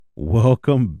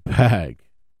Welcome back.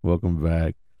 Welcome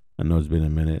back. I know it's been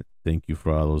a minute. Thank you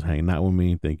for all those hanging out with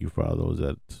me. Thank you for all those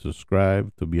that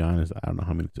subscribe. To be honest, I don't know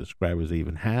how many subscribers I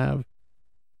even have.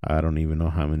 I don't even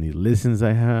know how many listens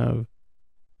I have.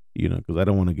 Because I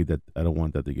don't want to get that. I don't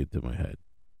want that to get to my head.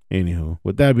 Anywho,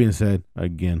 with that being said,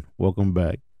 again, welcome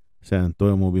back. Sean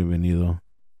todo muy bienvenido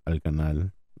al canal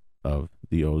of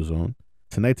the Ozone.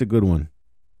 Tonight's a good one.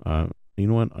 You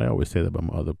know what? I always say that about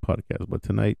my other podcasts, but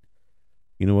tonight,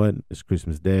 you know what? It's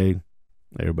Christmas Day.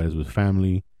 Everybody's with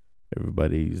family.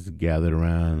 Everybody's gathered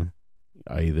around.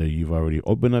 Either you've already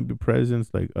opened up your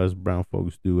presents like us brown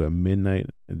folks do at midnight,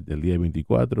 el día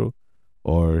 24,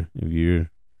 or if you're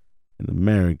an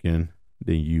American,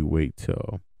 then you wait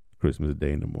till Christmas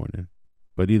Day in the morning.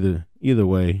 But either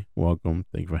way, welcome.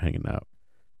 Thank you for hanging out.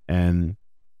 And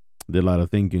did a lot of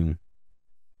thinking.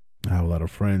 I have a lot of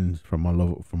friends from all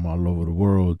over the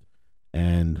world,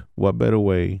 and what better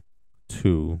way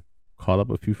to call up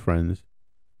a few friends,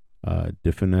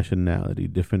 different nationality,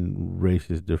 different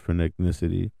races, different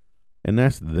ethnicity, and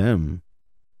ask them,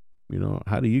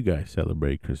 how do you guys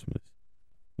celebrate Christmas?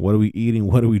 What are we eating?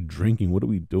 What are we drinking? What are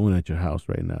we doing at your house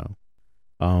right now?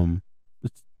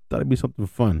 It's thought it'd be something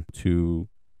fun to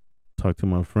talk to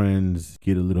my friends,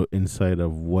 get a little insight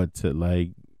of what's it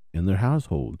like in their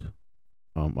household.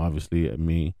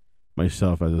 Obviously,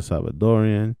 myself as a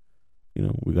Salvadorian,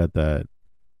 we got that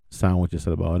sandwich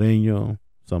salvadoreño.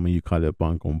 Some of you call it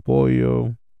pan con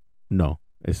pollo. No,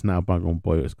 it's not pan con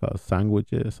pollo. It's called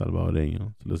sándwiches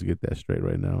salvadoreño. So let's get that straight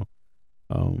right now.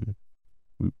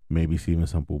 We maybe see even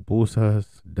some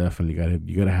pupusas. Definitely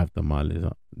you gotta have tamales.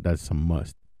 That's a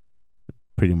must.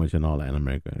 Pretty much in all Latin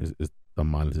America,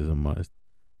 tamales is a must.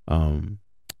 I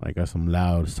got some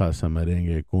loud salsa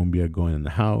merengue cumbia going in the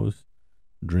house.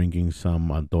 Drinking some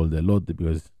atol de elote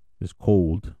because it's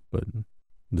cold, but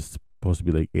it's supposed to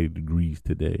be like 80 degrees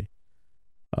today.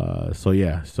 And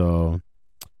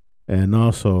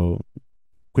also,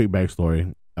 quick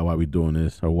backstory on why we're doing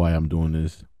this or why I'm doing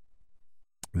this.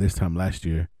 This time last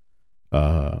year,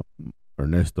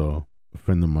 Ernesto, a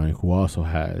friend of mine who also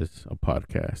has a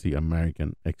podcast, The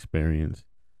American Experience,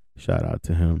 shout out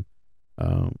to him.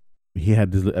 He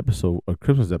had this episode, a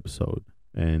Christmas episode,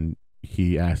 and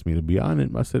he asked me to be on it.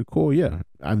 I said, cool, yeah.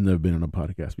 I've never been on a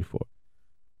podcast before.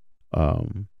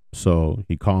 So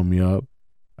he called me up.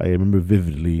 I remember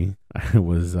vividly. I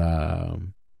was I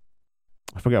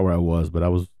forgot where I was, but I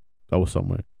was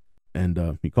somewhere.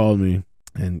 And he called me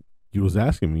and he was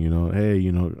asking me, hey,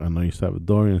 I know you're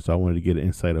Salvadorian, so I wanted to get an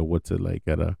insight of what's it like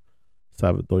at a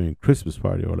Salvadorian Christmas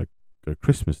party or like a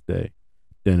Christmas Day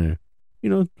dinner.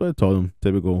 So I told him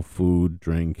typical food,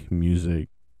 drink, music,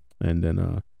 and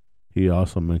then he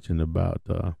also mentioned about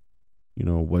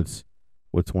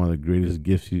what's one of the greatest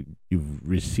gifts you've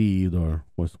received, or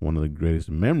what's one of the greatest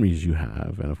memories you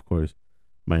have. And of course,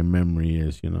 my memory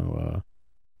is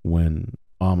when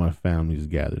all my family's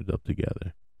gathered up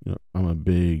together. I'm a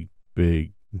big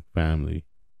family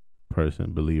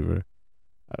person, believer.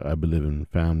 I believe in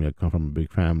family. I come from a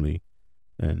big family,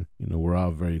 and we're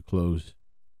all very close.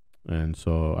 And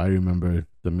so I remember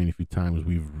the many few times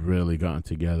we've really gotten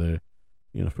together,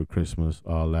 for Christmas,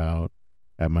 all out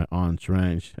at my aunt's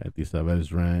ranch, at the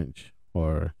Saveras ranch,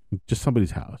 or just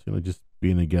somebody's house, just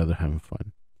being together, having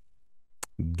fun.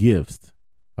 Gifts.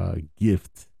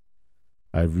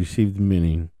 I've received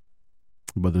many,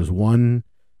 but there's one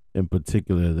in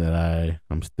particular that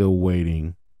I'm still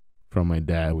waiting from my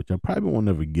dad, which I probably won't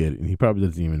ever get, and he probably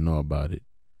doesn't even know about it.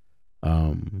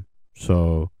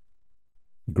 So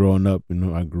growing up,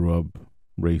 I grew up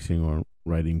racing or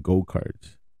riding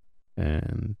go-karts.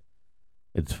 And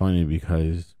it's funny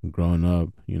because growing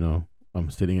up,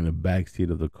 I'm sitting in the back seat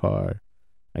of the car.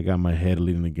 I got my head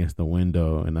leaning against the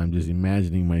window, and I'm just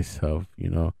imagining myself,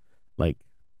 like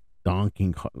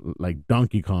Donkey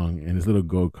Kong and his little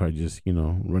go kart, just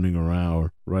running around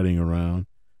or riding around.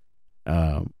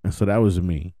 And so that was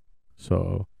me.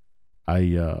 So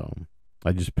I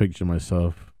just picture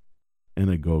myself in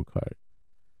a go kart.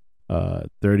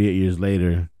 38 years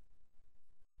later,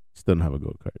 still don't have a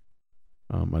go kart.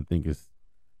 I think it's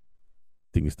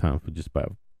time for just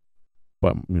for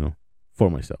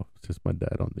myself, since my dad,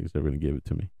 I don't think he's ever gonna give it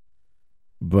to me.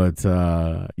 But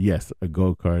yes, a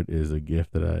go kart is a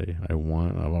gift that I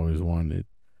want. I've always wanted.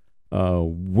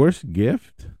 Worst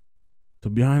gift? To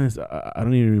be honest, I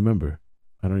don't even remember.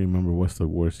 I don't remember what's the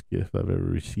worst gift I've ever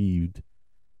received.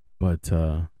 But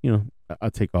I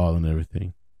take all and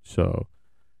everything. So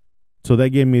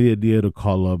that gave me the idea to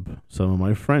call up some of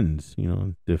my friends,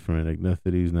 different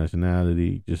ethnicities,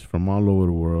 nationality, just from all over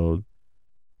the world,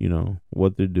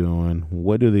 what they're doing,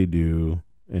 what do they do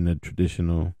in a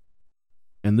traditional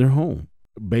and they're home.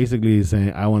 Basically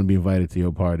saying, I want to be invited to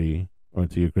your party or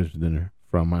to your Christmas dinner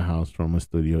from my house, from a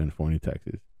studio in Forney,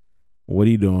 Texas. What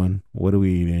are you doing? What are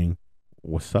we eating?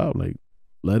 What's up? Like,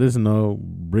 let us know.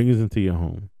 Bring us into your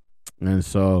home. And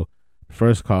so,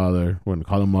 first caller, we're going to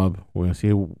call them up. We're going to see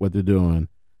what they're doing.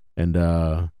 And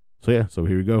so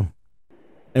here we go.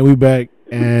 And we back,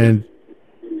 and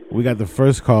we got the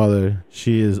first caller.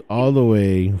 She is all the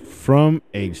way from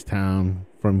H-Town,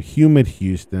 from humid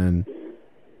Houston.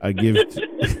 I give.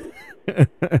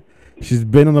 She's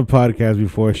been on the podcast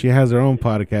before. She has her own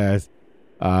podcast.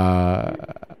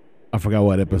 I forgot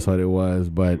what episode it was,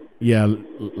 but yeah,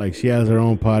 like she has her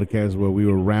own podcast where we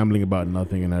were rambling about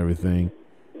nothing and everything.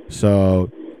 So,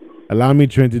 allow me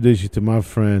to introduce you to my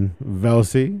friend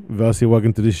Velcy. Velcy,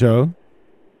 welcome to the show.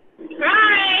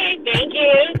 Hi, thank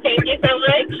you. Thank you so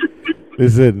much.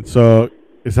 Listen, so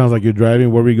it sounds like you're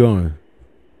driving. Where are we going?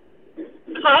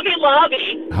 Hobby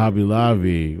Lobby. Hobby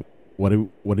Lobby.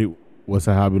 What's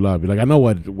a Hobby Lobby? Like, I know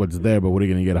what's there, but what are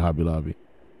you gonna get at Hobby Lobby?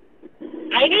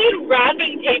 I need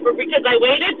wrapping paper because I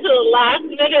waited till the last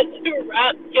minute to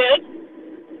wrap gifts.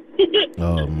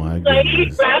 Oh my So I need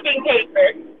goodness! wrapping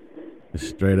paper.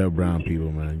 Straight up brown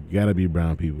people, man. You gotta be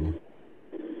brown people.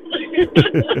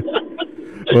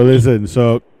 Well, listen.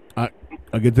 So I'll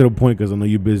get to the point because I know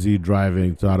you're busy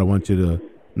driving, so I don't want you to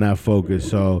not focus.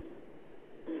 So,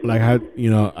 like, I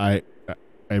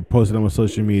posted on my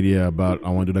social media about I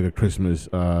want to do like a Christmas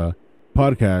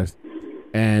podcast,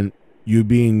 and you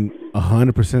being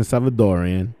 100%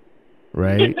 Salvadorian,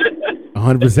 right?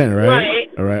 100%, right? Right.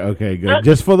 All right. Okay. Good.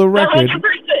 Just for the record. 100%.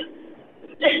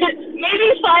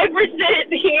 Maybe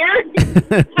 5% here.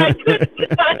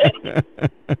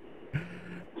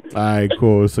 All right,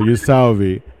 cool. So you're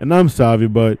Salvi, and I'm Salvi,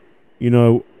 but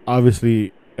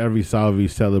obviously every Salvi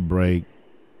celebrates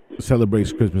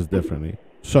Christmas differently.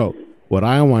 So what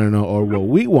I want to know, or what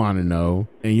we want to know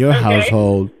in your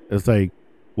household, is like,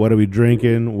 what are we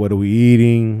drinking? What are we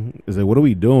eating? Is like, what are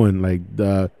we doing? Like,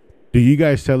 do you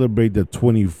guys celebrate the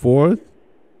 24th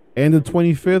and the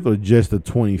 25th, or just the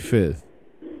 25th?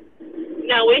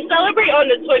 No, we celebrate on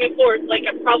the 24th, like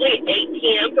at probably 8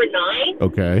 p.m. for 9.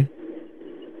 Okay.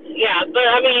 Yeah, but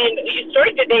I mean, you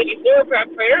start the day before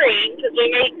preparing because we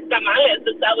make tamales,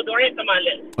 the Salvadorian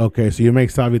tamales. Okay, so you make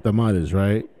Salvi tamales,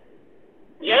 right?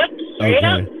 Yep, straight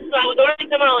up Salvadorian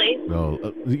tamales.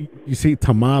 No, you see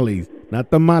tamales, not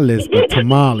tamales, but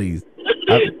tamales.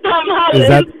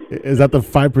 Tamales. Is that the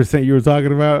 5% you were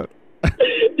talking about?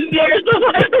 There's the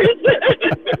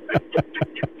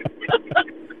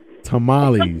 5%.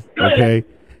 Tamales, okay?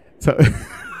 So,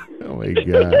 oh my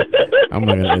God, I'm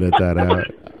not gonna edit that out.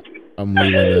 I'm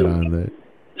leaving that on there.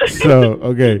 So,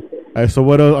 okay. All right, so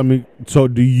what else? I mean, so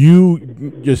do you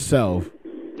yourself,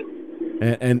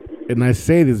 and I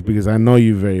say this because I know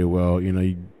you very well.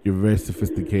 You're very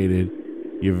sophisticated.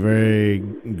 You're very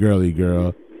girly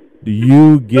girl. Do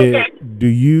you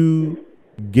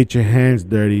get your hands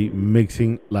dirty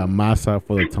mixing la masa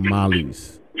for the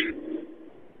tamales?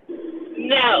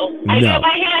 No. I get my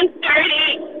hands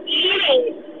dirty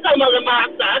eating some of the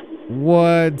masa.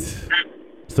 What?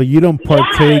 So you don't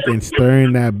partake in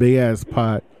stirring that big ass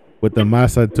pot with the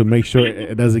masa to make sure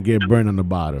it doesn't get burned on the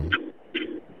bottom?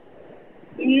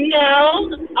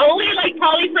 No, only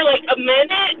probably for a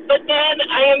minute, but then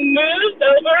I am moved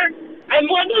over. I'm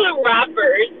one of the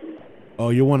rappers. Oh,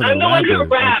 you're one of the rappers. I'm the one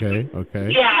who raps. Okay.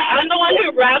 Yeah, I'm the one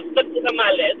who raps the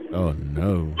tamales. Oh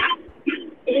no.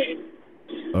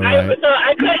 All right. So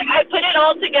I put it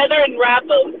all together and wrap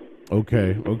them.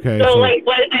 Okay. So what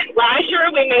is it? Last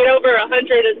year we made over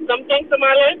 100 and something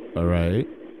tamales. All right.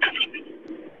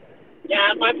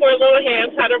 Yeah, my poor little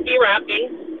hands had to be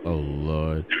wrapping. Oh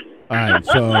Lord. All right.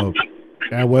 So,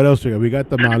 and what else we got? We got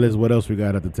tamales. What else we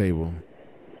got at the table?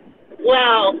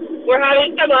 Well, we're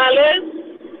having tamales.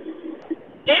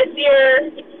 This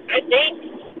year, I think,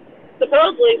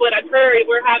 supposedly what I've heard,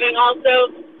 we're having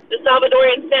also the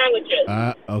Salvadorian sandwiches.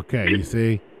 Okay. You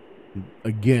see,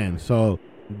 again, so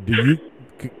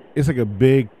it's like a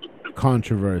big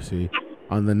controversy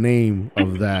on the name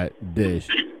of that dish.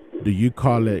 Do you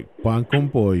call it pan con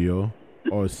pollo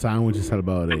or sándwiches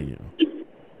salvadoreño?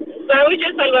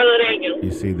 Sándwiches salvadoreño.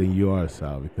 You see, then you are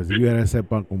Sal, because if you hadn't said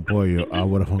pan con pollo, I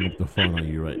would have hung up the phone on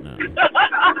you right now.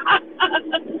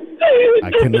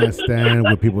 I cannot stand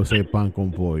when people say pan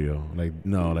con pollo.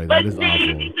 That is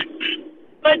awful.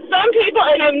 But some people,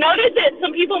 and I've noticed that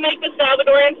some people make the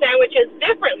Salvadorian sandwiches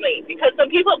differently because some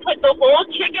people put the whole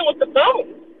chicken with the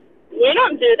bone. We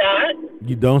don't do that.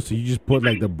 You don't? So you just put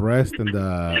the breast and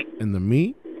the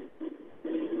meat?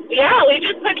 Yeah, we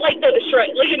just put the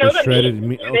shredded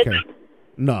meat. Okay.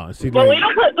 No, see, but we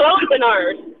don't put bones in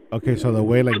ours. Okay, so the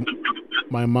way like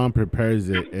my mom prepares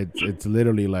it, it's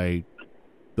literally like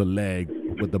the leg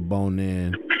with the bone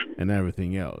in and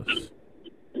everything else.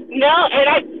 No, and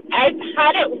I've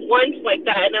had it once like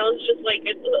that, and I was just like,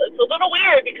 it's a little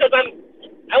weird because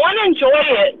I want to enjoy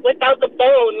it without the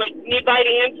bone, like me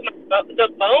biting into the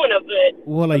bone of it.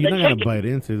 Well, like of you're the not gonna chicken. bite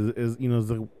into is you know it's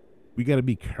like, we gotta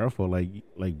be careful,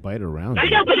 like bite around I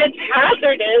it. know, but it's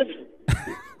hazardous.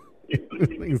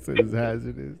 Like I said, it's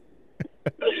hazardous.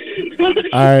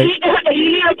 All right.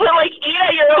 You need to put like eat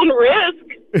at your own risk.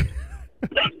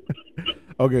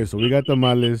 Okay, so we got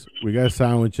tamales, we got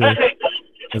sandwiches.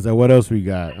 Is that what else we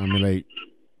got? I mean, like,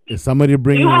 is somebody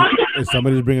bringing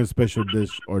a special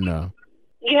dish or no?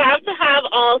 You have to have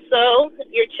also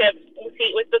your chips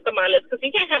with the tamales because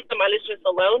you can't have tamales just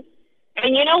alone.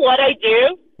 And you know what I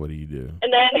do? What do you do?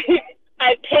 And then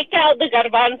I pick out the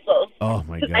garbanzos. Oh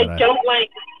my god!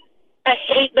 I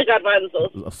hate the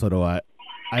garbanzos. So do I.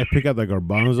 I pick out the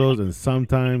garbanzos and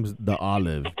sometimes the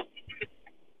olive.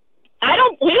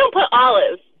 We don't put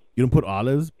olives. You don't put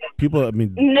olives? People, I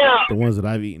mean, No. the ones that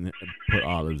I've eaten put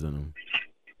olives in them.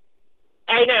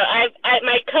 I know.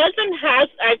 My cousin has.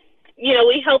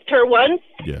 We helped her once,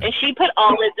 and she put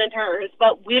olives in hers,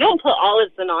 but we don't put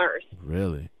olives in ours.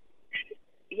 Really?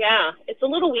 Yeah, it's a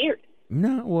little weird.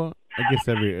 No, well, I guess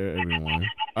everyone.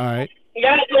 All right.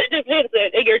 Yeah, it depends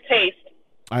on your taste.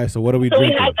 All right, so what are we So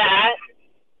drinking? we have that.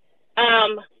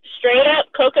 Straight up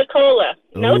Coca-Cola.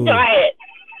 No diet.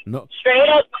 No. Straight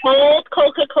up cold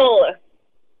Coca-Cola.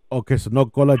 Okay, so no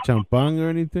cola champagne or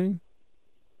anything?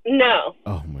 No.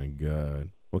 Oh my god.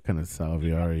 What kind of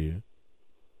salvia are you?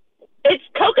 It's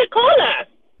Coca-Cola.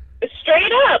 It's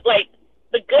straight up, like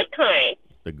the good kind.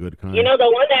 The good kind? You know, the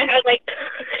one that has like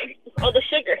all the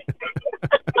sugar.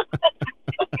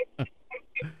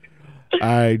 All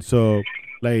right, so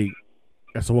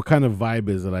what kind of vibe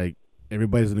is it? Like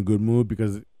everybody's in a good mood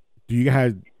because do you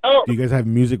guys have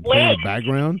music playing in the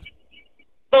background?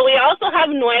 But we also have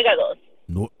nuegados.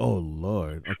 No, oh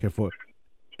Lord. Okay,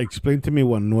 explain to me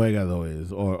what nuegado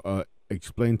is, or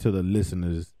explain to the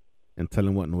listeners and tell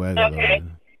them what nuegado is.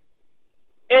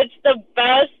 It's the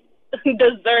best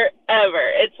dessert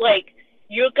ever. It's like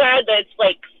yuca that's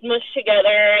like smushed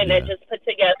together and then just put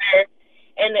together,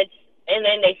 and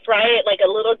then they fry it like a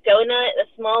little donut, a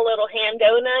small little hand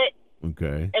donut.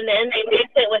 Okay. And then they mix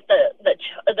it with the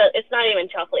it's not even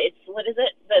chocolate. It's what is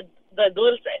it? The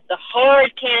dulce, the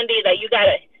hard candy that you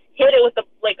gotta hit it with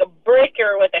a brick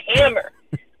or with a hammer.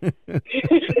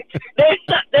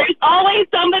 There's always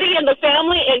somebody in the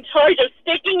family in charge of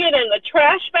sticking it in the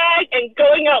trash bag and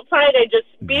going outside and just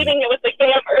beating it with a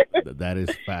hammer. That is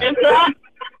fact.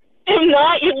 If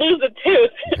not, you lose a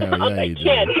tooth. Hell yeah, you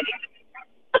candy.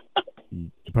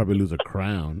 You probably lose a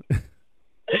crown.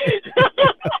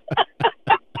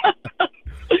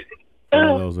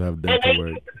 All those who have dental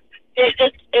work.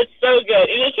 It's so good.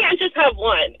 And you can't just have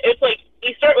one. It's like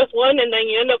you start with one and then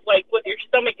you end up like with your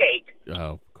stomach ache.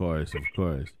 Oh, of course.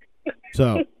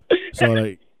 So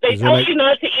like they tell you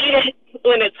not to eat it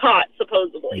when it's hot,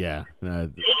 supposedly. Yeah,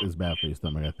 it's bad for your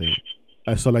stomach, I think.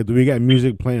 So like, do we got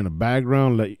music playing in the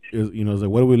background? Like,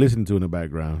 what are we listening to in the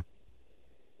background?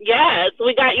 Yes,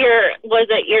 we got your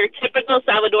typical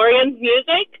Salvadorian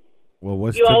music? Well,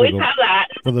 what's you typical? Always have that.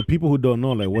 For the people who don't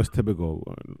know, like, what's typical?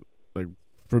 Like,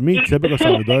 for me, typical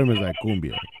Salvadorian is like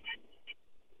cumbia.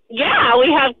 Yeah,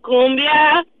 we have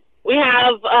cumbia. We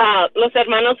have Los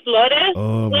Hermanos Flores.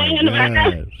 Oh my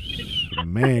God,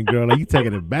 man, girl, like, you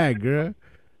taking it back, girl.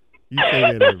 You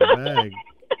taking it back,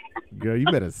 girl. You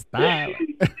better stop.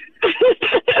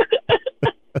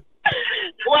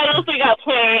 What else we got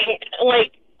playing?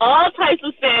 Like all types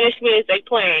of Spanish music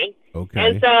playing. Okay.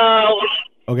 And so.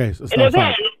 Okay, so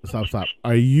stop.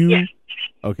 Are you? Yeah.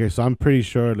 Okay, so I'm pretty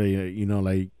sure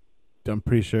that I'm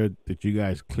pretty sure that you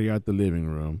guys clear out the living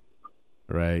room,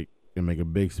 right, and make a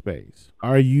big space.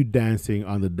 Are you dancing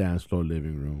on the dance floor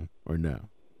living room or no?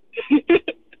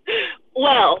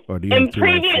 Well,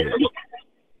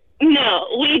 no,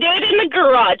 we do it in the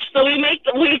garage. So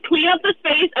we clean up the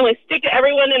space and we stick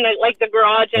everyone in the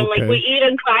garage and like we eat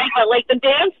inside, but like the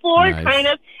dance floor kind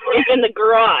of is in the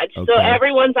garage. Okay. So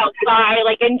everyone's outside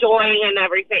like enjoying and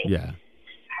everything. Yeah.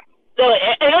 So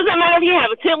it doesn't matter if you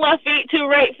have 2 left feet, 2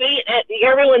 right feet,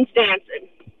 everyone's dancing.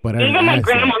 But even my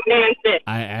grandma dancing.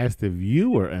 I asked if you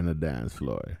were in the dance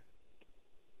floor.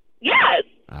 Yes.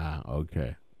 Ah,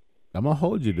 okay. I'm gonna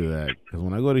hold you to that because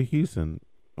when I go to Houston,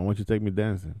 I want you to take me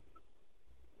dancing.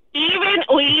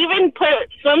 We even put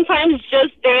sometimes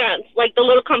just dance, like the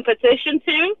little competition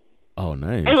too. Oh,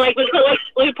 nice. And like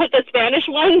we put the Spanish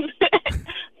ones,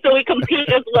 so we compete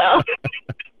as well.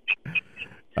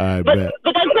 I But bet.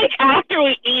 but that's like after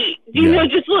we eat. Yeah.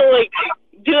 Just like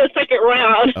do a second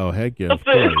round Oh heck yeah, of of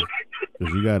food. course.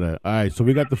 Because you gotta. All right, so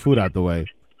we got the food out the way.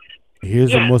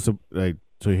 Here's the Yeah. most like.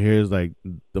 So here's like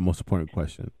the most important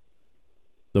question: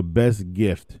 the best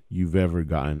gift you've ever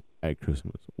gotten at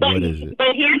Christmas. What is it?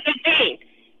 But here's the thing.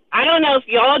 I don't know if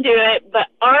y'all do it, but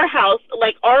our house,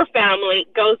 like our family,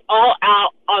 goes all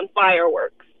out on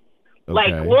fireworks.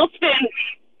 Like Okay. we'll spend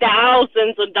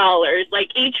thousands of dollars. Like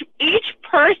each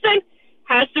person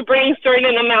has to bring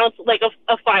certain amounts, like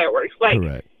of fireworks. Like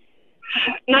Correct.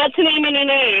 not to name any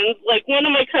names, like one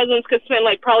of my cousins could spend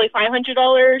like probably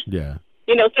 $500. Yeah.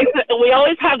 So we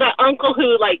always have that uncle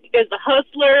who like is a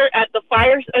hustler at the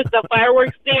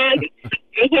fireworks stand,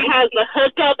 and he has the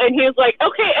hookup, and he's like,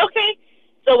 okay.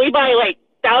 So we buy like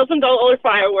 $1,000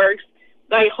 fireworks,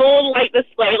 the whole light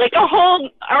display, like our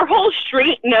whole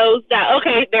street knows that.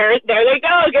 Okay, there they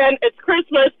go again. It's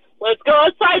Christmas. Let's go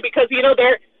outside because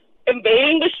they're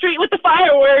invading the street with the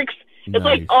fireworks. It's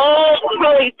like Nice.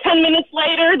 probably 10 minutes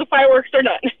later, the fireworks are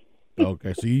done.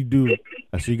 Okay, so you do.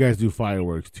 So you guys do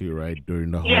fireworks too, right? During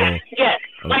the Yeah, whole. yeah.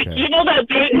 Like Okay. the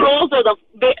big rolls or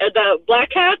the black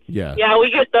cats. Yeah. Yeah,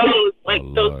 we get those. Like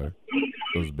Oh those. Lord.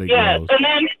 Those big Yeah, rolls. and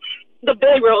then the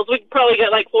big rolls, we probably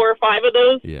get like 4 or 5 of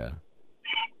those. Yeah.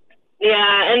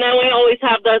 Yeah, and then we always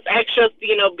have those extras,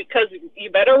 because you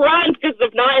better run because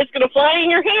if not, it's gonna fly in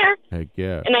your hair. Heck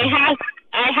yeah. And I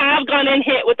have gone and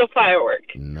hit with a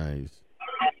firework. Nice.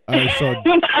 All right,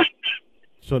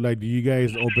 so like, do you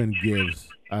guys open gifts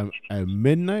at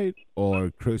midnight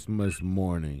or Christmas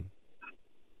morning?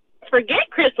 Forget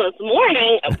Christmas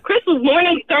morning. Christmas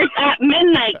morning starts at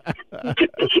midnight.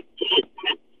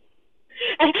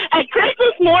 At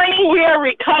Christmas morning, we are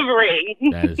recovering.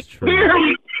 That is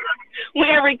true. We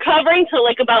are recovering till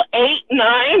like about 8,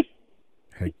 9.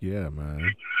 Heck yeah,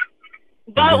 man.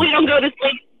 But we don't go to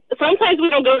sleep. Sometimes we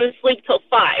don't go to sleep till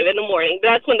 5 in the morning.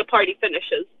 That's when the party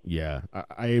finishes. Yeah,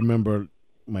 I remember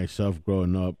myself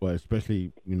growing up, but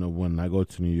especially when I go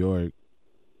to New York,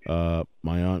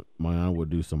 my aunt would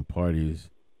do some parties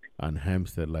on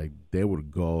Hempstead. Like they would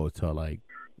go to like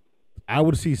I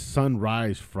would see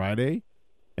sunrise Friday,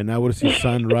 and I would see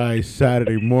sunrise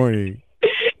Saturday morning.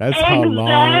 That's how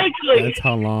long. Exactly. That's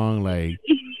how long. Like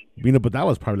but that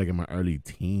was probably like in my early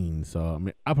teens. So I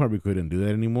mean, I probably couldn't do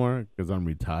that anymore because I'm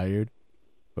retired.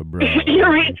 But bro, You're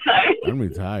retired. I'm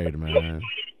retired, man.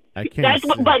 I can't.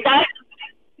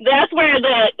 That's where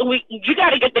you got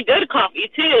to get the good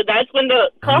coffee too. That's when the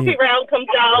coffee round comes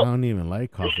I out. don't even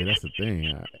like coffee. That's the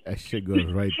thing. That shit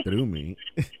goes right through me.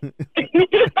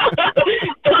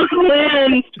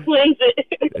 Cleanse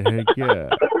it. Heck yeah.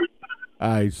 All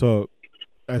right, so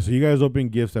you guys open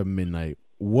gifts at midnight.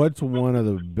 What's one of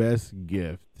the best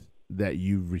gifts that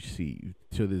you've received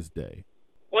to this day?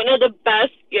 One of the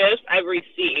best gifts I've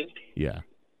received. Yeah.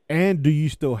 And do you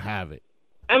still have it?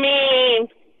 I mean,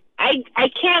 I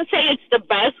can't say it's the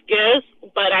best gift,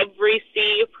 but I've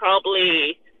received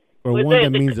probably. Or one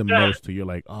that means the most to you,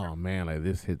 like, oh man, like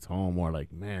this hits home, or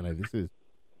like, man, like this is,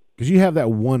 because you have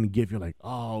that one gift, you're like,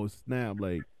 oh snap,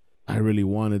 like I really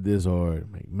wanted this, or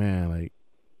like, man, like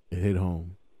it hit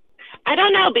home. I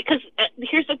don't know, because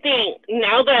here's the thing.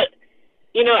 Now that,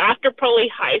 after probably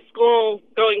high school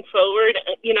going forward,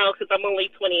 because I'm only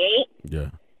 28. Yeah.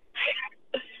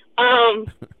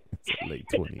 It's late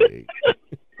 28.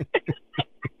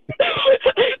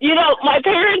 My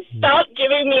parents stopped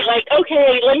giving me like,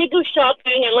 okay, let me go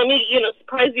shopping and let me,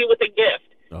 surprise you with a gift.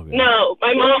 Okay. No,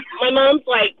 my mom's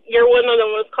like, you're one of the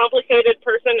most complicated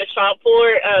person to shop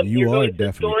for. You are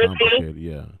definitely complicated,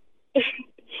 yeah.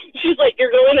 She's like,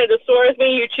 you're going to the store with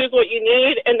me, you choose what you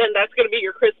need, and then that's going to be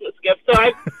your Christmas gift. So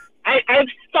I've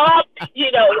stopped,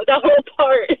 the whole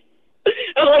part.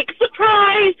 I'm like,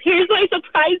 surprise! Here's my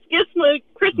surprise gift, my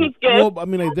Christmas gift. Well, I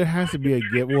mean, like, there has to be a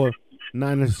gift. Well,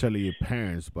 not necessarily your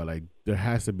parents, but like, there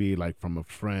has to be like from a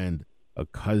friend, a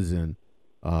cousin.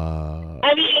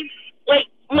 I mean, like,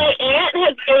 my aunt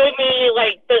has given me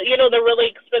like the really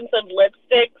expensive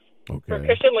lipsticks for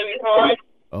Christian Louboutin.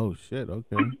 Oh shit!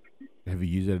 Okay. Have you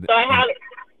used it? So I have.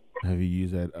 Have you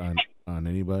used that on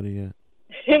anybody yet?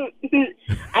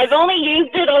 I've only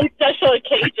used it on special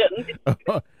occasions.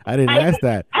 I didn't ask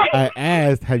that. I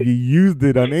asked, have you used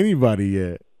it on anybody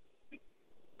yet?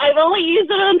 I've only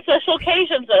used it on special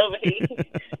occasions,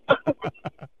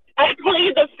 I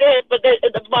plead the fifth, but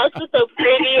the bust is so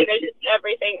pretty and it's just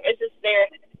everything. It's just there.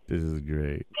 This is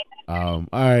great. All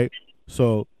right.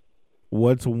 So,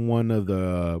 what's one of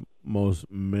the most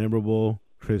memorable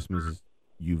Christmases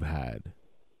you've had?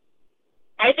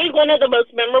 I think one of the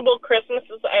most memorable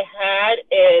Christmases I had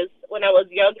is when I was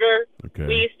younger. Okay.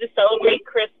 We used to celebrate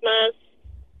Christmas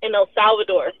in El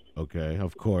Salvador. Okay,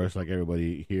 of course, like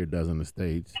everybody here does in the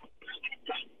States.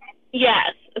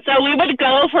 Yes. So we would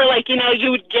go for like,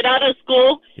 you would get out of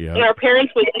school Yeah. and our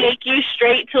parents would take you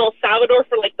straight to El Salvador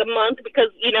for like the month because,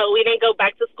 we didn't go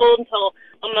back to school until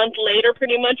a month later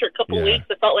pretty much, or a couple Yeah. weeks.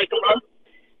 It felt like a month.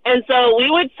 And so we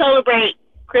would celebrate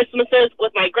Christmases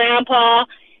with my grandpa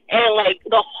and like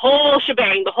the whole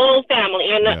shebang, the whole family.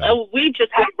 And we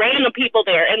just had random people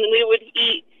there. And we would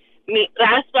eat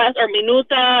raspas or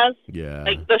minutas, Yeah.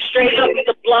 like the straight up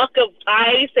the block of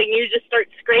ice, and you just start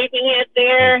scraping it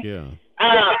there. Heck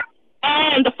yeah.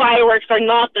 And the fireworks are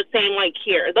not the same like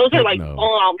here. Those are Heck like no.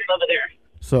 bombs over there.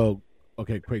 So,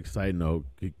 okay, quick side note.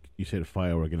 You said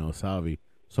firework in El Salvi.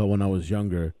 So when I was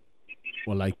younger,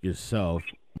 well, like yourself,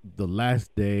 the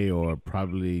last day or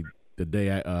probably the day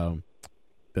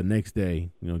the next day,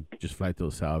 just fly to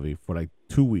El Salvi for like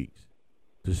 2 weeks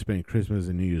to spend Christmas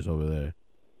and New Year's over there.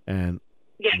 And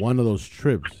Yeah. one of those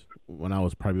trips, when I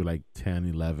was probably like 10,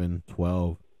 11,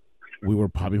 12, we were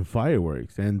popping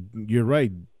fireworks. And you're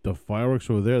right, the fireworks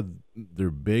over there, they're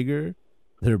bigger,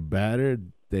 they're badder,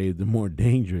 they're more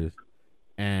dangerous.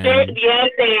 And Yes,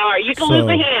 they are. You can lose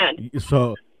a hand.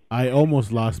 so I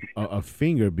almost lost a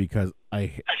finger because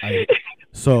I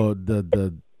so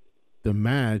the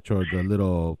match or the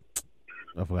little,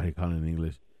 I forgot how you call it in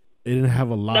English. It didn't have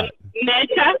a lot.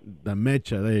 Mecha? The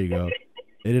mecha, there you go.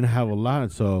 It didn't have a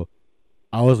lot, so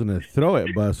I was gonna throw it,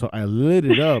 but so I lit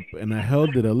it up and I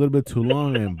held it a little bit too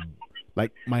long, and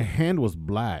like my hand was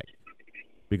black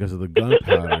because of the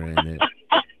gunpowder in it,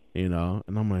 and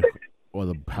I'm like, or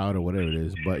the powder, whatever it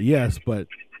is. But yes, but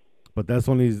that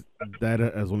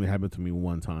has only happened to me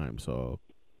one time. So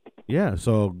yeah,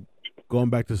 so going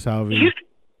back to Salvi,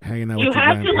 hanging out with your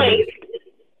have to grandparents.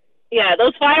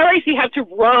 those fireworks you have to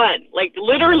run, like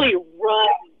literally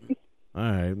run.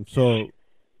 All right, so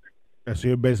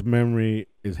your best memory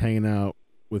is hanging out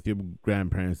with your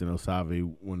grandparents in El Salvi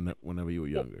whenever you were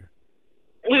younger.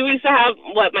 We used to have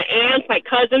my aunts, my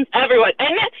cousins, everyone.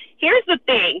 And then, here's the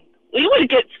thing: we would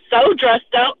get so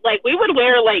dressed up, like we would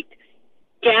wear like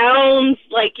gowns,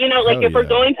 like like if we're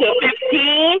going to a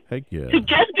 15, Heck yeah, to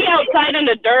just be outside in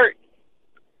the dirt,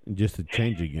 just to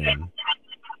change again.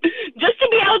 just to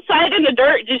be outside in the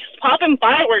dirt, just popping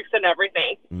fireworks and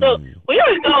everything. So we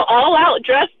would go all out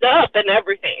dressed up and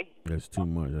everything. That's too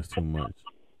much.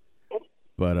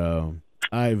 But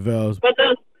I Vels. But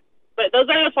those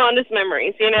are the fondest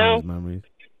memories, Fondest memories.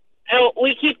 And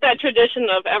we keep that tradition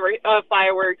of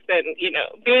fireworks and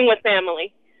being with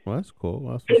family. Well, that's cool.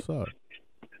 That's what's up.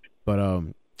 But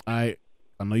I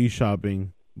know you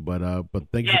shopping, but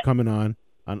thank you for coming on.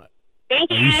 Thank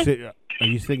you.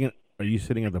 Are you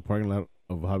sitting at the parking lot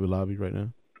of Hobby Lobby right now?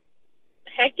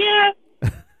 Heck yeah.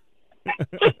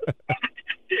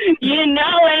 You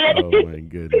know it. Oh my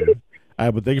goodness! All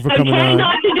right, but thank you for coming I'm trying on.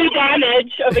 not to do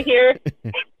damage over here.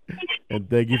 And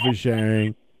thank you for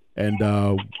sharing. And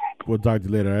we'll talk to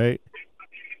you later. All right.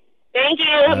 Thank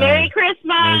you. Merry Christmas.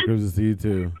 Merry Christmas to you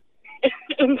too.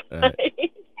 Bye.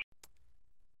 Right.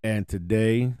 And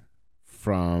today,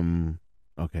 I'm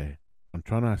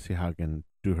trying to see how I can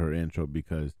do her intro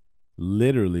because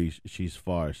literally she's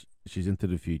far. She's into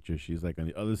the future. She's like on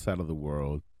the other side of the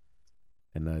world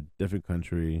in a different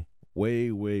country,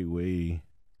 way, way, way,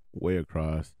 way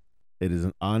across. It is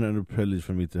an honor and a privilege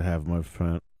for me to have my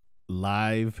friend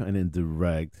live and in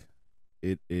direct.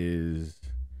 It is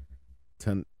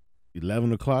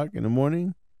 11 o'clock in the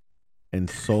morning in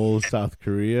Seoul, South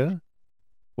Korea.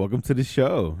 Welcome to the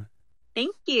show.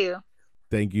 Thank you.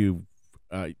 Thank you,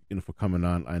 for coming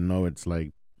on. I know it's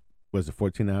like, was it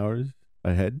 14 hours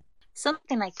ahead?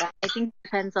 Something like that. I think it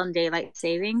depends on daylight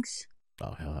savings.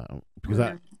 Oh hell! Because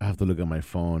I have to look at my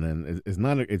phone, and it's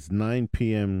not. It's 9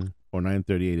 p.m. or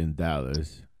 9:38 in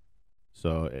Dallas,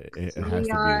 so it has We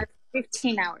to are be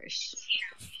 15 hours.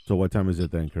 So what time is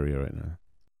it there in Korea right now?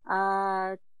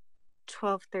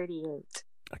 12:38.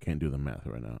 I can't do the math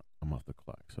right now. I'm off the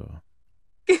clock. So,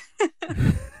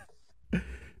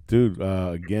 dude,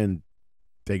 again,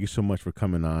 thank you so much for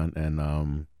coming on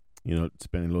and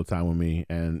spending a little time with me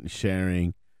and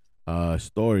sharing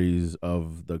stories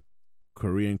of the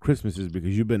Korean Christmases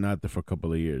because you've been out there for a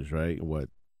couple of years, right? What,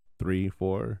 3,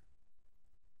 4?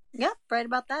 Yep, right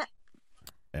about that.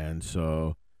 And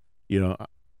so,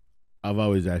 I've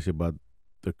always asked you about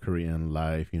the Korean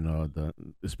life,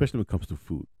 especially when it comes to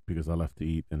food, because I love to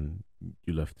eat and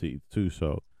you love to eat too.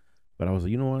 So, but I was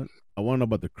like, you know what? I want to know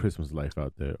about the Christmas life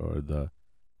out there, or the,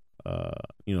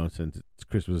 since it's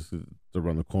Christmas is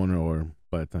around the corner, or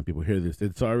by the time people hear this,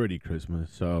 it's already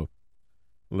Christmas. So,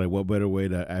 like, what better way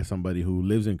to ask somebody who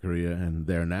lives in Korea and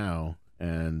there now,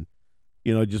 and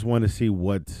just want to see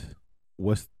what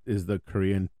what is the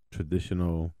Korean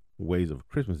traditional ways of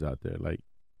Christmas out there? Like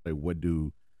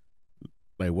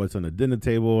what's on the dinner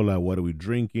table? Like, what are we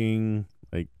drinking?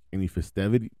 Like, any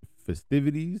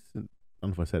festivities? I don't know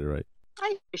if I said it right.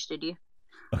 I understood you.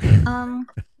 Okay. Um,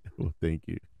 Well, thank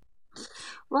you.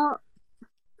 well,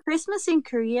 Christmas in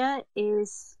Korea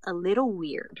is a little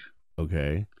weird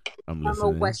Okay, I'm from a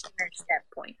listening. Westerner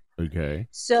standpoint. Okay.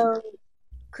 So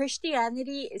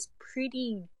Christianity is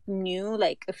pretty new,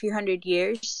 like a few hundred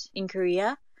years in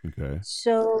Korea. Okay.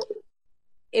 So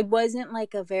it wasn't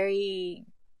like a very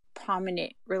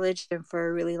prominent religion for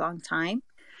a really long time.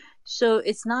 So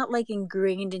it's not like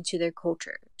ingrained into their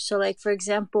culture. So, like, for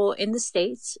example, in the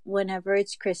States, whenever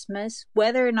it's Christmas,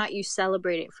 whether or not you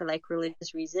celebrate it for like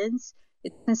religious reasons,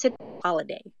 it's considered a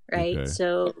holiday, right? Okay.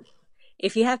 So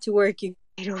if you have to work, you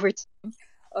get overtime,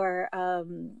 or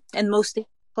and most things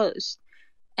are closed,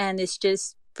 and it's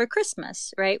just for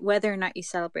Christmas, right? Whether or not you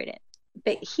celebrate it.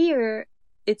 But here,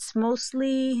 it's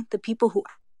mostly the people who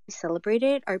celebrate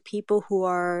it are people who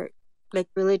are like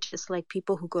religious, like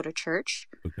people who go to church.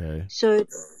 Okay. So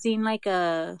it's seen like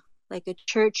a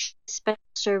church special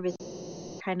service,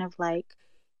 kind of like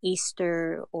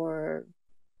Easter or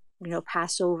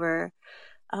Passover.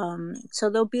 So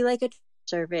there'll be like a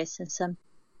service, and some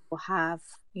will have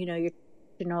your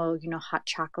hot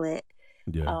chocolate.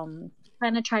 Yeah.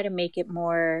 Kind of try to make it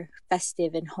more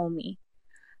festive and homey.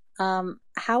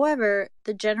 However,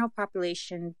 the general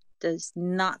population does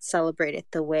not celebrate it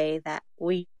the way that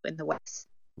we do in the West.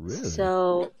 Really?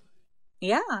 So,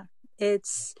 yeah,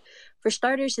 it's for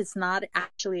starters, it's not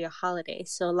actually a holiday.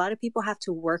 So a lot of people have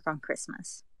to work on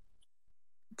Christmas,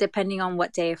 depending on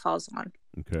what day it falls on.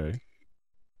 Okay.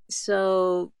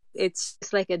 So it's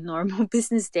just like a normal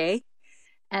business day.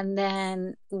 And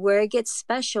then where it gets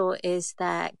special is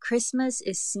that Christmas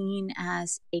is seen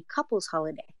as a couple's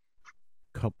holiday.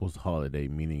 Couples holiday,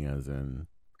 meaning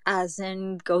As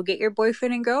in, go get your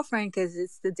boyfriend and girlfriend, because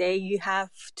it's the day you have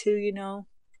to,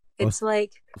 it's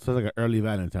like so it's like an early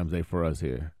Valentine's Day for us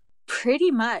here.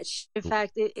 pretty much. In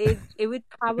fact, it would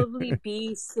probably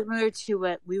be similar to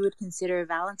what we would consider a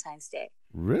Valentine's Day.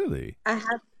 Really? I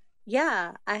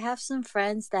have some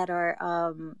friends that are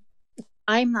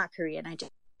I'm not Korean, I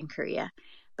just in Korea.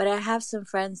 But I have some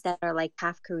friends that are like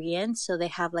half Korean, so they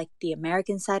have like the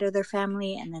American side of their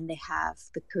family, and then they have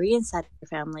the Korean side of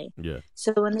their family. Yeah.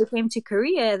 So when they came to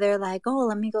Korea, they're like, "Oh,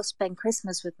 let me go spend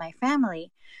Christmas with my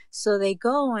family." So they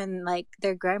go, and like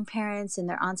their grandparents and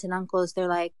their aunts and uncles, they're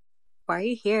like, "Why are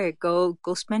you here? Go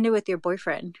spend it with your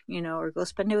boyfriend, or go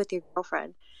spend it with your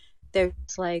girlfriend." They're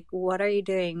just like, "What are you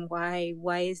doing? Why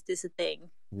is this a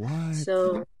thing?" What?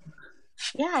 So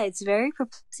yeah, it's very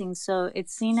perplexing. So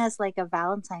it's seen as like a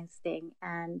Valentine's thing,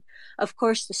 and of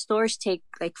course the stores take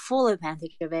like full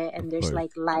advantage of it, and Of there's course.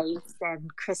 like lights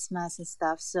and Christmas and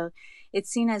stuff. So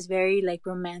it's seen as very like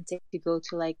romantic to go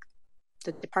to like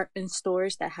the department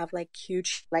stores that have like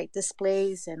huge light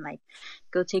displays, and like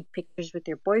go take pictures with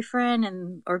your boyfriend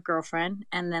and or girlfriend,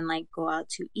 and then like go out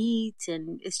to eat,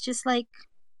 and it's just like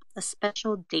a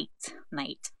special date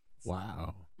night.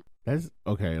 Wow. That's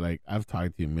okay. Like, I've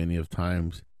talked to you many of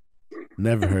times.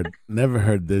 Never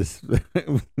heard this.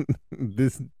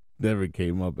 This never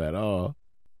came up at all.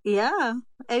 Yeah,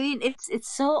 I mean it's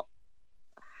so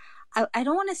I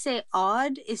don't want to say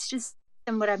odd. It's just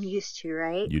what I'm used to,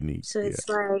 right? Unique. So Yeah. it's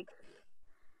like,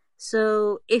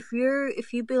 so if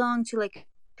you belong to like a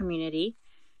community,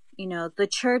 the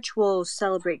church will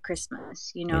celebrate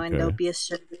Christmas, and there'll Okay. be a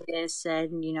service,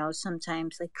 and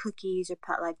sometimes like cookies or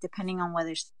potluck, depending on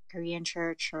whether it's Korean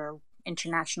church or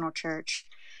international church.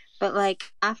 But like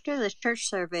after the church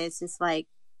service, it's like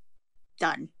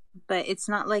done. But it's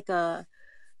not like the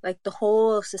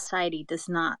whole of society does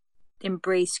not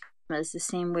embrace Christmas the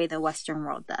same way the Western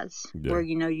world does, Yeah. where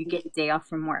you get a day off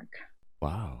from work.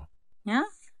 Wow. Yeah,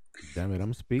 Damn it,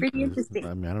 I'm pretty speechless. interesting.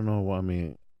 I mean, I don't know what I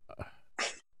mean.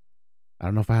 I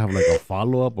don't know if I have like a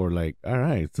follow up or like, all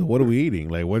right, so what are we eating?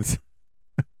 Like, what's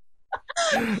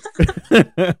I'm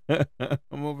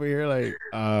over here like,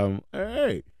 all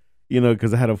right,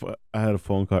 because I had a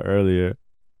phone call earlier,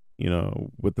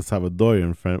 with the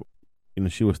Salvadorian friend.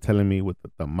 She was telling me with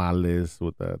the tamales,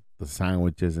 with the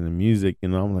sandwiches and the music.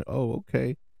 I'm like, oh,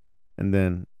 okay. And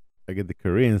then I get the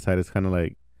Korean side. It's kind of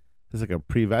like it's like a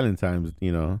pre-Valentine's,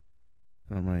 And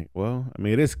I'm like, well, I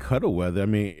mean, it is cuddle weather. I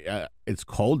mean, it's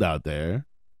cold out there.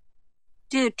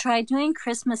 Dude, try doing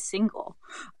Christmas single.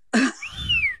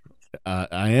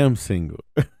 I am single.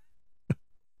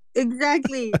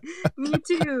 Exactly. Me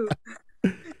too.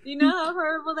 You know how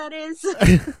horrible that is?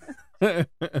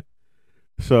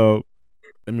 So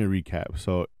let me recap.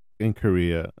 So in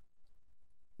Korea,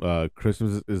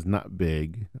 Christmas is not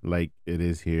big like it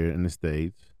is here in the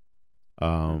States. Hmm.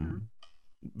 Um,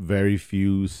 very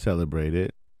few celebrate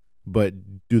it, but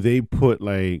do they put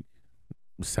like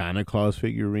Santa Claus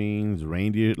figurines,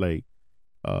 reindeer? Like,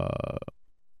 uh,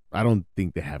 I don't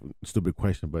think they have. Stupid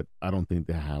question, but I don't think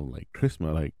they have like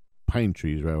Christmas, like pine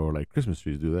trees, right, or like Christmas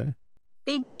trees. Do they?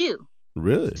 They do.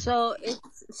 Really? So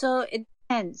it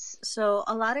depends. So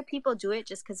a lot of people do it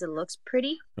just because it looks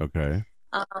pretty. Okay.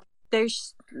 Um,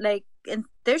 there's like, and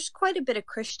there's quite a bit of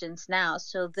Christians now,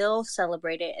 so they'll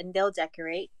celebrate it and they'll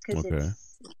decorate because Okay.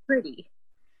 it's pretty,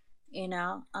 you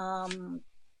know.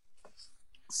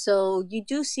 So you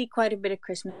do see quite a bit of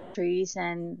Christmas trees,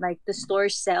 and like the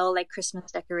stores sell like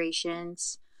Christmas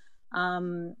decorations.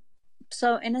 Um,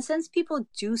 so in a sense, people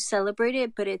do celebrate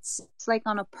it, but it's like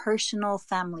on a personal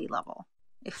family level,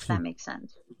 if So, that makes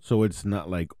sense. so it's not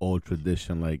like old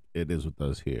tradition like it is with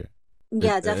us here. It,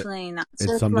 Yeah, it definitely not. So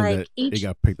it's it's something like that it each,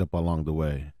 got picked up along the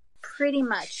way. pretty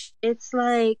much. It's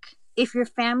like if your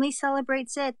family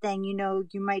celebrates it, then you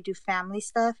might do family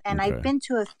stuff. And I've Okay. been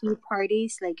to a few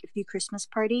parties, like a few Christmas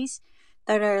parties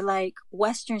that are like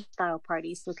Western style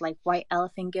parties with like white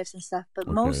elephant gifts and stuff, but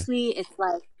Okay. mostly it's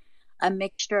like a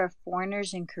mixture of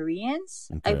foreigners and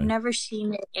Koreans. I've Okay. never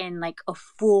seen it in like a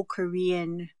full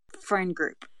Korean friend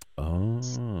group.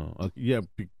 Oh, okay. Yeah,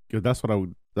 because that's what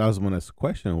that was my next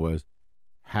question was,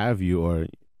 have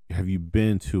you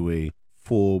been to a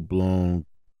full blown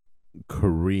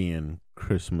Korean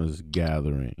Christmas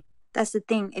gathering? That's the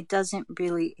thing, it doesn't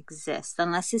really exist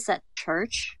unless it's at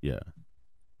church. Yeah.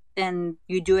 Then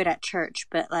you do it at church.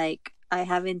 But like, I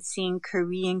haven't seen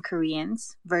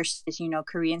Koreans versus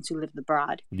Koreans who live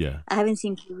abroad. Yeah. I haven't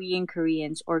seen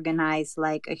Koreans organize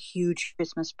like a huge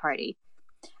Christmas party.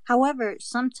 However,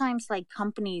 sometimes like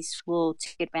companies will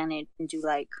take advantage and do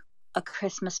like a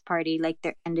Christmas party, like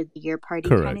their end of the year party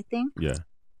kind Correct. of thing. Yeah.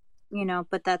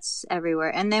 But that's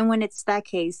everywhere. And then when it's that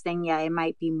case, then yeah, it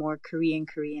might be more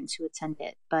Koreans who attend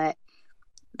it. But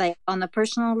like on the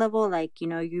personal level, like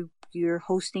you're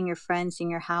hosting your friends in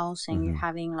your house and you're Hmm.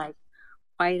 having like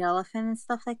white elephant and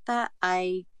stuff like that.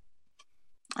 I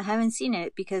haven't seen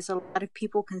it because a lot of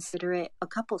people consider it a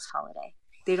couples holiday.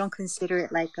 They don't consider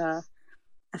it like a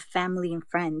family and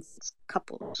friends. It's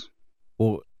couples.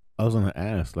 Well, I was gonna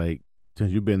ask, like,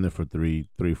 since you've been there for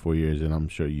 4 years, and I'm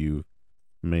sure you've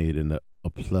made a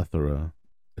plethora.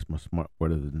 It's my smart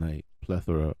word of the night.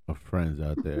 Plethora of friends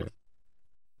out there.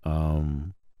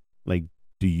 Um, like,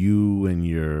 do you and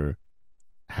your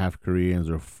half Koreans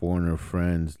or foreigner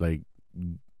friends like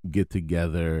get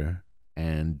together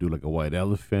and do like a white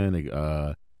elephant?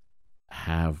 Like,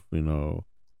 have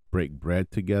break bread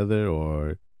together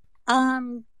or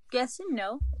Yes and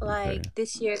no. Like okay,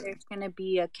 this year, there's gonna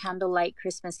be a candlelight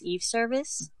Christmas Eve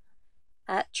service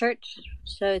at church,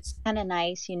 so it's kind of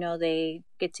nice. They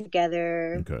get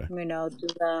together. okay,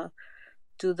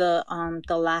 Do the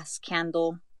last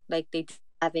candle, like they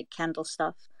have it candle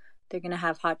stuff. They're gonna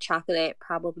have hot chocolate,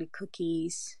 probably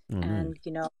cookies, oh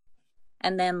nice,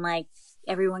 and then like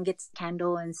everyone gets a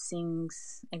candle and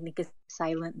sings. I think it's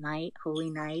Silent Night, Holy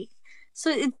Night. So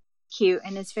it's cute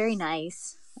and it's very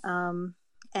nice.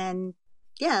 And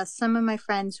yeah, some of my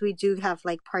friends, we do have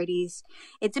like parties.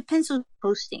 It depends who's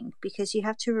hosting because you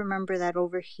have to remember that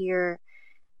over here,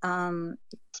 um,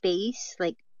 space,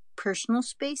 like personal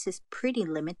space, is pretty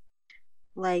limited.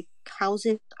 Like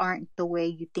houses aren't the way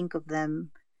you think of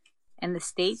them in the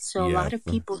States. So a yeah, lot of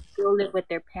people still live with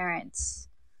their parents.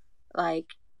 Like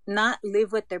not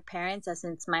live with their parents as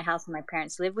in it's my house and my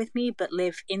parents live with me, but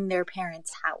live in their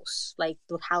parents' house. Like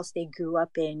the house they grew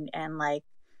up in and like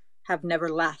have never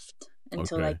left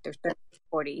until okay. like their 30s,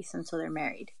 40s until they're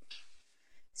married.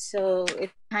 So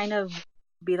it kind of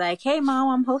be like, hey mom,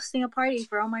 I'm hosting a party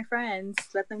for all my friends.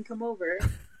 Let them come over.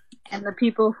 And the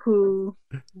people who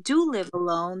do live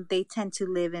alone, they tend to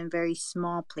live in very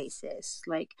small places,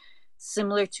 like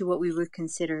similar to what we would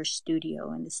consider a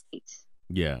studio in the States.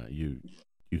 Yeah, you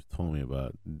told me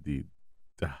about the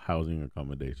housing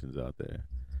accommodations out there.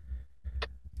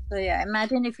 So yeah,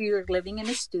 imagine if you were living in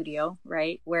a studio,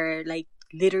 right, where like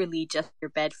literally just your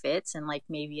bed fits and like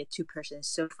maybe a two-person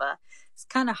sofa. It's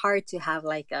kind of hard to have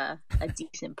like a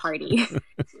decent party.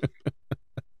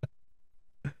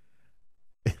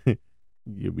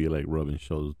 You'll be like rubbing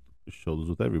shoulders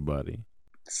with everybody.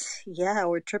 Yeah,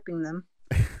 we're tripping them.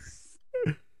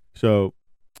 So,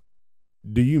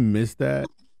 do you miss that?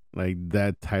 Like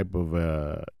that type of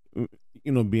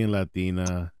being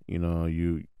Latina,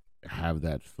 you have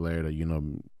that flair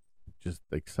that just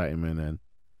excitement, and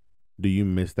do you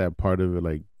miss that part of it,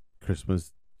 like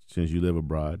Christmas, since you live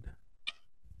abroad?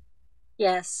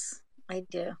 Yes, I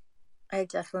do. I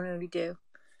definitely do.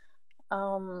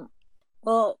 Um,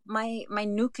 well, my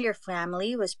nuclear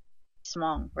family was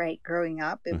small, right? Growing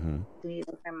up, it was Mm-hmm. me,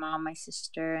 like, my mom, my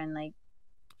sister, and like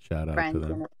Shout out to friends,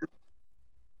 them. and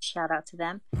shout out to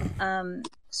them.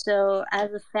 So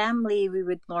as a family, we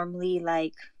would normally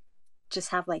like just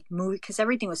have like movie because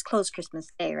everything was closed Christmas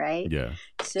Day, right? Yeah.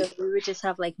 So we would just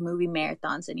have like movie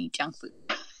marathons and eat junk food.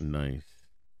 Nice.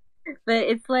 But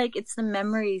it's like it's the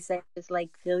memories that just like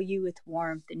fill you with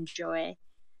warmth and joy.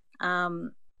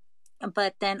 Um,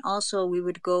 but then also we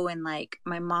would go and like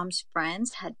my mom's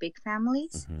friends had big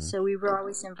families, Mm-hmm. so we were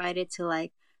always invited to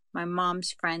like my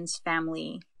mom's friends'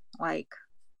 family like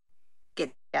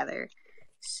get together.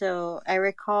 So I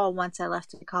recall once I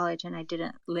left college and I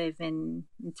didn't live in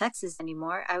Texas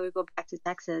anymore, I would go back to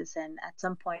Texas, and at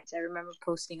some point I remember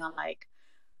posting on like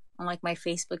my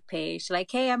Facebook page,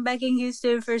 like, "Hey, I'm back in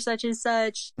Houston for such and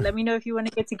such. Let me know if you want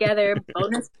to get together.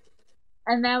 Bonus."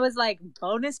 And that was like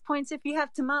bonus points if you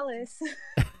have tamales.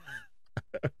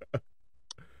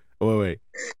 Oh, wait.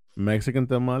 Mexican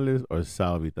tamales or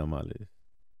Salvi tamales?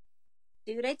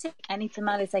 Dude, I take any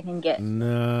tamales I can get.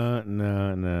 No,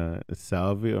 no, no.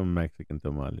 Salvi or Mexican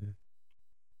tamales?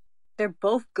 They're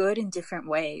both good in different I,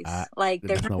 ways. Like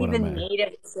they're that's not not what I'm even at. made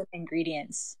of the same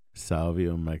ingredients. Salvi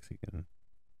or Mexican?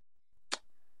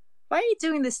 Why are you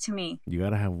doing this to me? You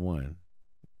gotta have one.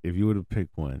 If you were to pick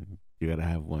one, you gotta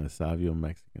have one. Salvi or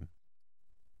Mexican?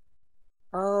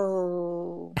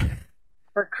 Oh,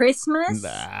 for Christmas?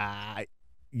 Nah.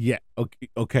 Yeah. Okay.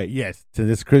 Okay. Yes. So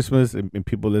this Christmas and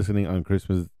people listening on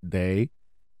Christmas Day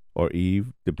or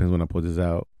Eve depends when I put this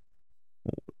out.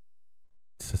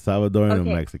 Salvadoran or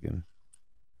Okay, Mexican?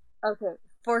 okay.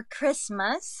 For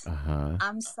Christmas, Uh huh.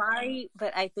 I'm sorry,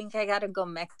 but I think I gotta go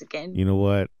Mexican. You know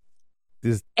what?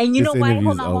 This And you this know why? interview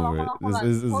Hold is on, hold on, over. hold on, hold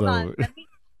This on, is hold on. over. Let me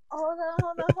hold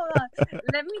on.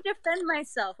 Let me defend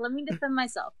myself. Let me defend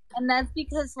myself. And that's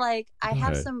because like I Go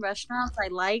have ahead. some restaurants I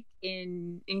like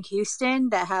in Houston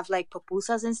that have like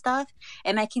pupusas and stuff,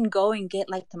 and I can go and get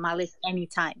like tamales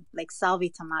anytime, like salvi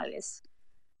tamales,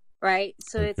 right?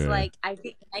 So it's Okay. like I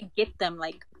get them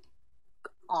like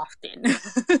often.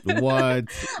 What?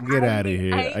 Get out of I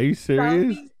here. Are eat you serious?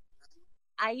 salvi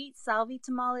I eat salvi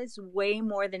tamales way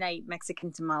more than I eat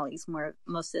Mexican tamales more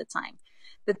most of the time.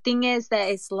 The thing is that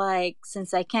it's like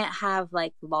since I can't have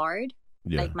like lard,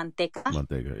 Yeah. like manteca,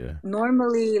 Manteca. Yeah.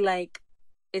 normally like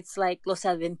it's like los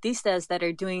adventistas that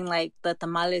are doing like the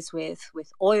tamales with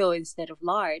oil instead of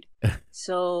lard.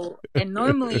 So and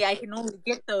normally I can only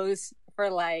get those for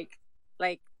like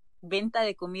venta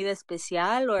de comida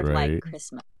especial or like Right.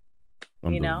 Christmas,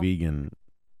 On you the know? vegan,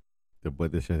 the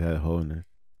but this shit had wholeness.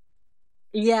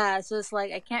 Yeah, so it's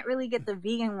like I can't really get the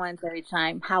vegan ones every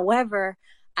time. However,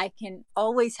 I can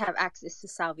always have access to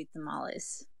salvi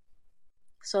tamales.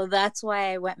 So that's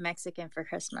why I went Mexican for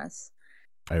Christmas.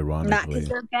 Not because Ironically,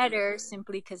 they're better,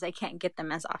 simply because I can't get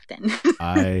them as often.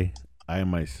 I I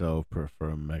myself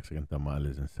prefer Mexican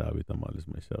tamales and Salvi tamales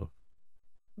myself.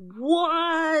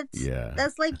 What? Yeah,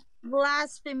 That's like I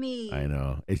blasphemy.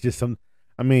 know. It's just some.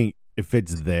 I mean, if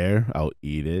it's there, I'll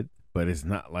eat it. But it's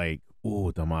not like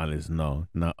oh tamales. No,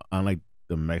 not unlike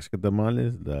the Mexican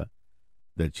tamales, the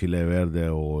chile verde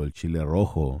or chile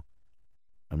rojo.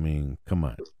 I mean, come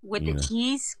on, With you the know.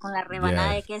 cheese, con la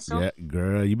rebanada de Yes, queso. yeah,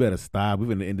 girl, you better stop. We're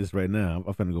gonna end this right now.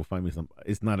 I'm finna go find me some.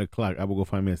 It's 9 o'clock. I will go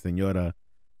find me a senora.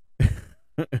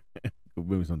 Go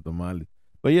bring me some tamales.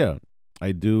 But yeah,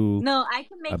 I do. No, I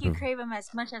can I make you prefer. crave them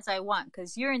as much as I want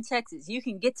because you're in Texas. You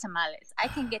can get tamales. I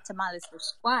can get tamales for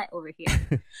squat over here.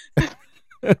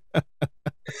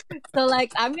 So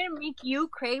like I'm gonna make you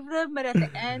crave them, but at the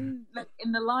end, like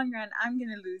in the long run, I'm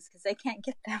gonna lose because I can't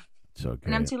get them, It's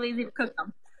and I'm okay. too lazy to cook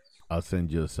them. I'll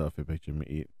send you a selfie picture of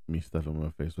me stuffing my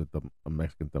face with a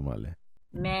Mexican tamale.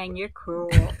 Man, you're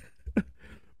cruel.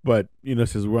 But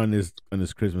since we're on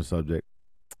this Christmas subject,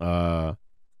 uh,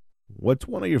 what's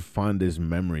one of your fondest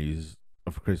memories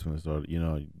of Christmas? Or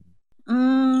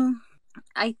Mm,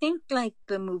 I think like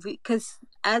the movie because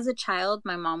as a child,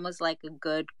 my mom was like a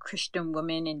good Christian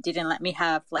woman and didn't let me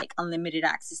have like unlimited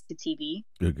access to TV.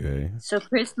 okay, So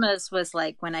Christmas was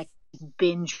like when I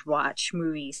binge watch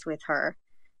movies with her,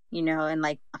 and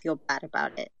like I feel bad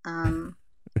about it.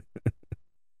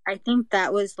 I think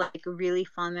that was like a really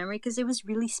fun memory because it was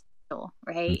really special,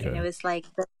 right? And it okay, was like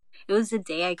it was the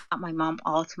day I got my mom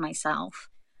all to myself.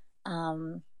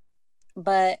 Um,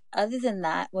 but other than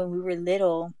that, when we were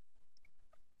little,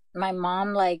 my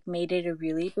mom like made it a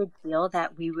really big deal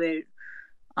that we would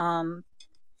um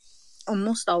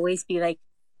almost always be like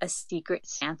a secret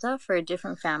Santa for a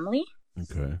different family.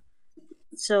 okay,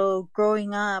 So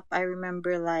growing up, I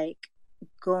remember like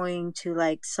going to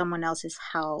like someone else's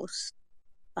house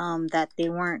that they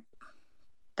weren't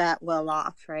that well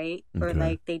off, right? Or Okay.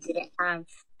 like they didn't have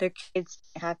their kids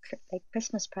have like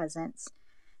Christmas presents,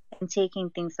 and taking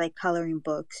things like coloring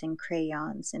books and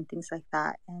crayons and things like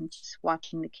that, and just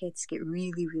watching the kids get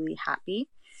really, really happy.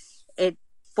 It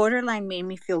borderline made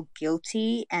me feel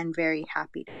guilty and very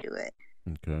happy to do it.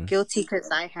 Okay. Guilty because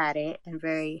I had it, and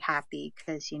very happy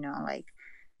because, like,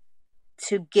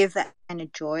 to give that kind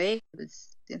of joy,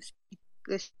 it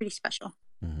was pretty special.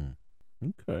 Hmm.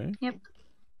 Okay. Yep.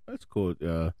 That's cool.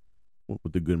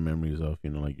 With the good memories of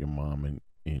like your mom and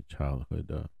in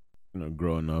childhood.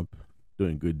 Growing up,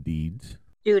 doing good deeds.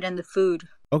 Dude, and the food.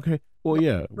 Okay. Well, The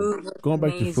yeah. food was Going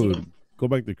back to food. amazing. Go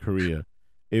back to Korea.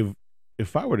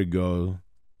 If I were to go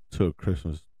to a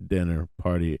Christmas dinner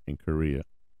party in Korea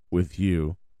with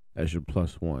you as your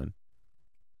plus one,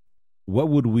 what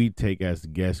would we take as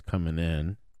guests coming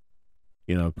in?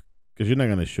 Because you're not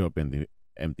gonna show up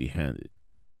empty handed.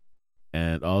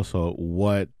 And also,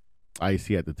 what I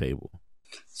see at the table.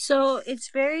 So it's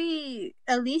very,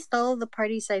 at least all of the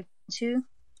parties I've been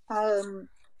to,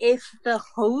 if the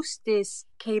host is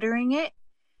catering it,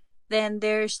 then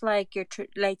there's like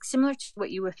like similar to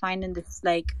what you would find in this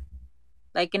like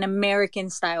an American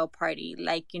style party,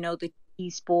 like the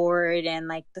cheese board and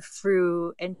like the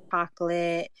fruit and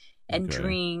chocolate and Okay.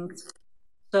 drinks.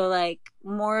 So like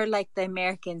more like the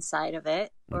American side of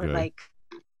it, or Okay. like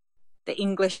the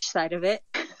English side of it.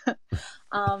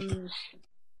 um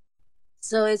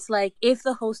so it's like if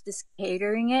the host is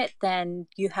catering it, then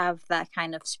you have that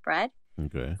kind of spread.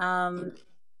 Okay. um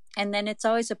and then it's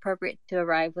always appropriate to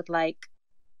arrive with like,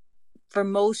 for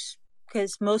most,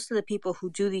 because most of the people who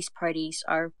do these parties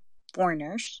are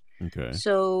foreigners. Okay.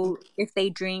 So if they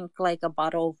drink like a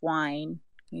bottle of wine,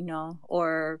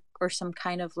 or some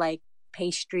kind of like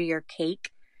pastry or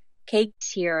cake.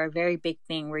 Cakes here are a very big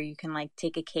thing, where you can like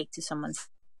take a cake to someone's,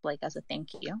 like, as a thank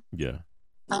you. Yeah.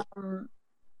 Um,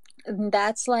 and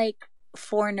that's like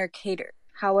foreigner cater.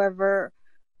 However,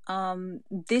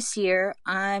 this year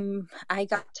I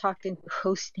got talked into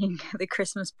hosting the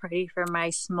Christmas party for my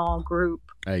small group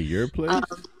At your um, place?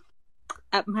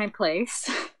 at my place.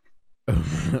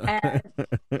 And,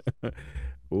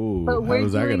 Ooh, but we're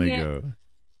how's that doing gonna it. go?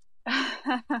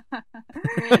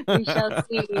 We shall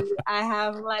see. I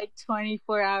have like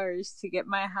 24 hours to get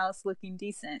my house looking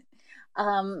decent.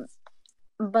 Um,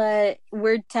 but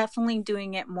we're definitely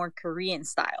doing it more Korean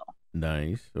style.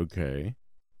 Nice. Okay.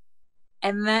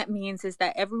 And that means is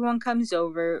that everyone comes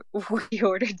over, we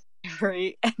order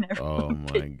delivery, and Oh everyone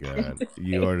my pays god. the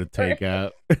You same order for it.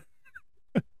 takeout?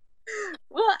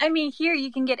 Well, I mean, here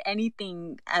you can get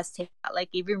anything as takeout, like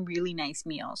even really nice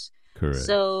meals. Correct.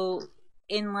 So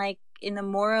in a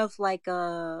more of like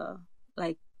a,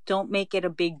 like, don't make it a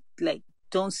big, like,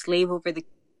 don't slave over the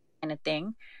kind of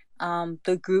thing.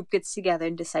 The group gets together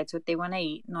and decides what they want to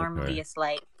eat. Normally, Okay. it's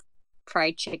like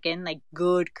fried chicken, like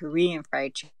good Korean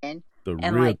fried chicken, The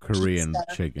and real like Korean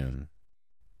pizza. chicken.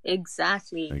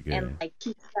 Exactly. And Okay. like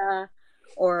pizza,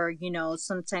 or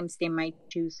sometimes they might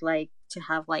choose like to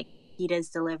have like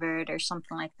pitas delivered or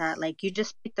something like that. Like, you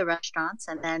just pick the restaurants,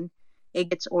 and then it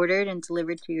gets ordered and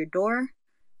delivered to your door,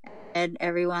 and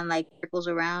everyone like circles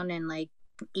around and like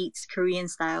eats Korean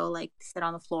style, like sit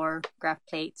on the floor, grab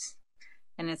plates,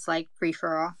 and it's like free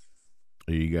for all.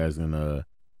 Are you guys gonna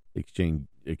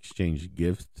exchange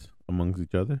gifts amongst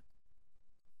each other?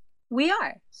 We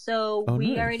are. So Oh,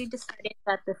 we already nice. decided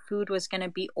that the food was going to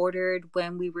be ordered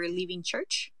when we were leaving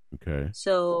church. Okay.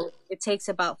 So it takes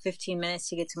about 15 minutes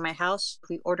to get to my house. If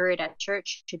we order it at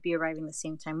church, it should be arriving the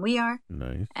same time we are.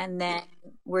 Nice. And then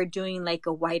we're doing like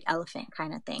a white elephant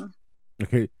kind of thing.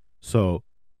 Okay. So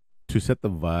to set the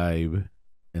vibe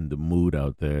and the mood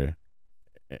out there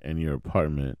in your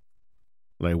apartment,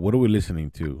 like what are we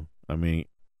listening to? I mean,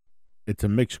 it's a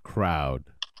mixed crowd,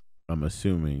 I'm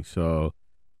assuming. So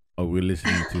are we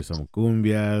listening to some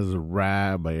cumbias,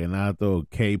 rap, vallenato,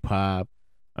 K-pop?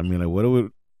 I mean,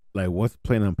 like, what's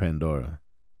playing on Pandora?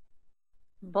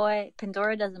 Boy,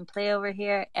 Pandora doesn't play over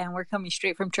here, and we're coming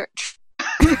straight from church.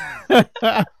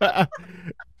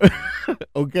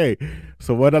 Okay,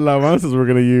 so what alabanzas we're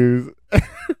gonna use?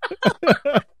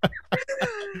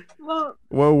 Well,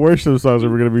 What worship songs are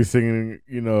we gonna be singing?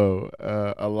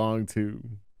 Along to?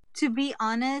 to be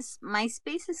honest, my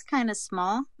space is kind of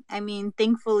small. I mean,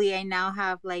 thankfully, I now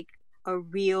have like a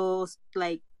real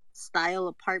like style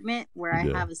apartment where I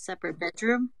Yeah. have a separate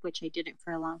bedroom, which I didn't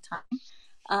for a long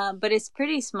time. But it's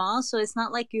pretty small, so it's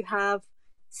not like you have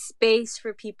space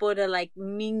for people to like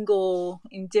mingle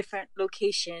in different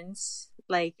locations.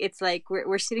 Like, it's like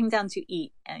we're sitting down to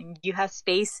eat, and you have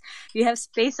space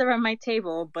around my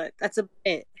table, but that's a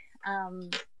it.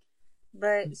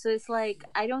 But so it's like,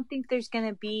 I don't think there's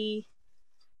gonna be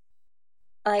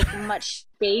like much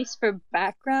space for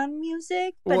background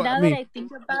music. But Well, I now that mean, I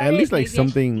think about at least it, like maybe I should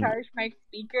something. charge my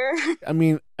speaker. I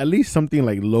mean, at least something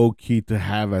like low key to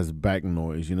have as back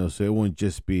noise, so it won't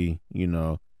just be,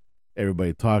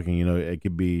 everybody talking. It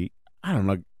could be, I don't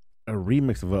know, a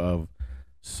remix of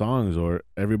songs, or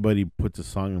everybody puts a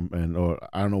song and, or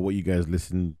I don't know what you guys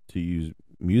listen to use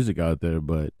music out there,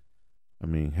 but I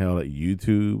mean, hell, like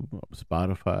YouTube,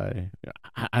 Spotify,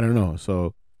 I don't know.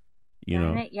 So, you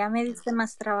know, Ya me diste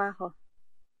más trabajo.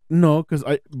 no, because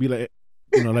I be like,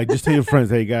 like just tell your friends,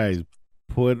 hey guys,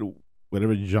 put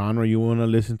whatever genre you want to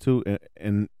listen to,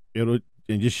 and it'll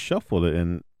and just shuffle it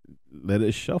and let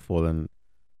it shuffle, and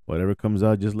whatever comes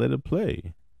out, just let it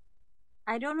play.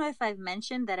 I don't know if I've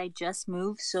mentioned that I just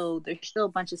moved, so there's still a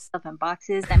bunch of stuff in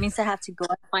boxes. That means I have to go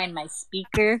and find my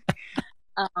speaker.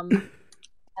 And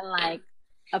like,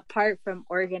 apart from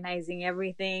organizing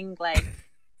everything, like,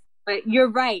 but you're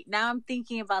right. Now I'm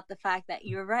thinking about the fact that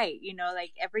you're right.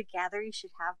 Like every gathering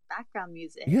should have background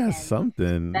music, Yeah, and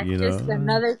something, that's just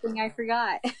another thing I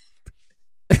forgot.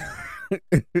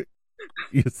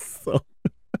 You're so,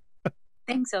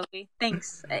 Thanks, Sophie.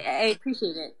 Thanks. I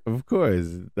appreciate it. of course,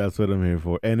 that's what I'm here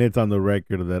for, and it's on the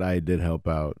record that I did help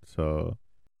out, so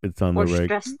it's on the Or record.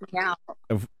 stressed me out.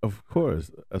 Of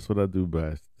course, that's what I do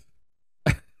best.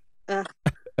 Ugh,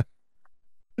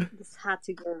 this had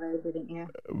to go right, didn't you?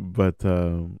 But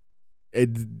it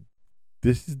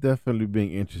this is definitely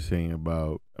being interesting.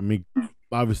 About, I mean,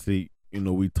 obviously,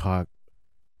 we talk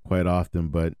quite often,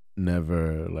 but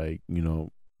never like,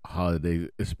 holidays,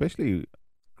 especially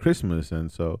Christmas.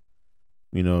 And so,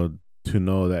 to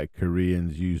know that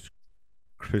Koreans use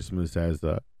Christmas as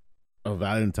a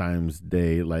Valentine's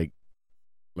Day, like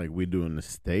we do in the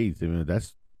States.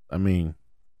 I mean,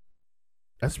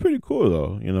 that's pretty cool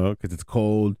though, because it's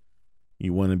cold.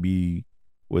 You want to be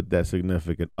with that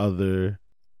significant other.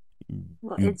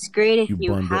 Well, You it's great if you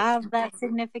you bundle. have that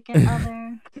significant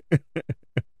other.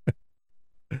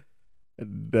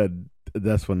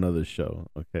 That's for another show.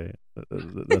 Okay,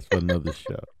 that's for another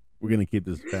show. We're gonna keep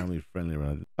this family friendly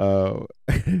around.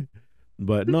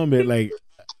 But no, man, like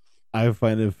I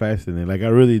find it fascinating. Like I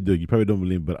really do. You probably don't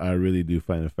believe, but I really do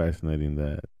find it fascinating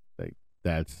that like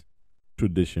that's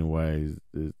tradition wise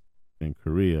in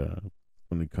Korea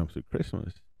when it comes to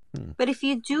Christmas. Hmm. But if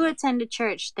you do attend a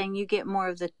church, then you get more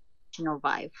of the traditional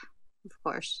vibe, of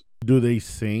course. Do they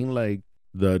sing like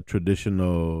the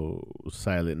traditional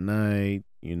Silent Night?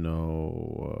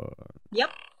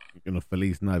 Yep.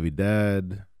 Feliz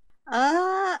Navidad.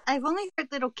 I've only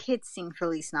heard little kids sing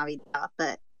Feliz Navidad,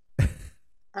 but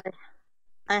I,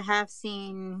 I have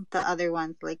seen the other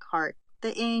ones like Heart.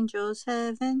 The angels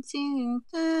haven't seen.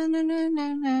 Na, na, na,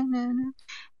 na, na, na.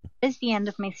 It's the end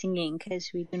of my singing because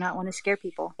we do not want to scare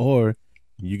people. Or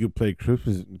you could play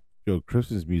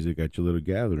Christmas music at your little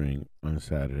gathering on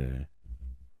Saturday.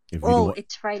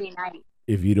 It's Friday night.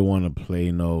 If you don't want to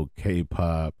play no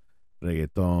K-pop,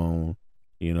 reggaeton,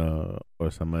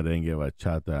 or some merengue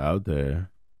bachata out there,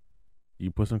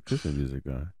 you put some Christmas music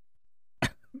on.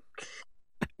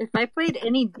 If I played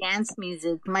any dance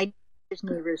music, my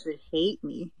neighbors would hate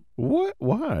me. What?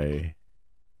 Why?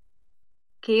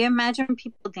 Can you imagine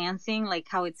people dancing like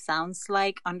how it sounds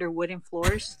like under wooden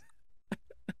floors?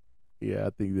 Yeah, I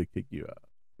think they kick you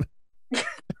out.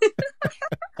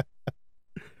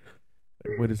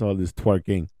 What is all this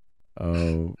twerking?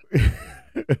 Oh,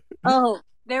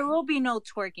 there will be no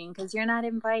twerking because you're not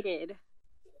invited.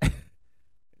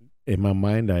 in my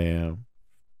mind, I am.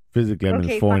 Physically, I'm in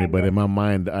California, but in my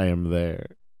mind, I am there.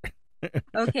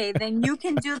 Okay, then you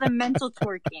can do the mental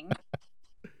twerking.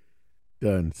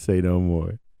 Done. Say no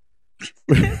more.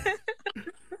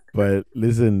 But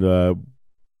listen,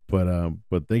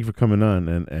 but thank you for coming on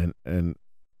and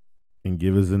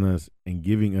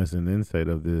giving us an insight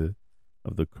of the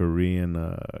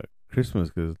Korean Christmas,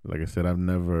 because like I said, I've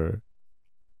never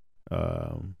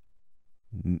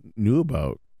knew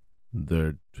about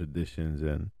their traditions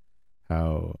and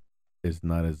how it's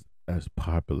not as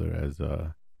popular as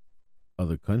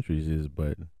other countries is,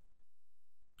 but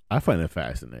I find it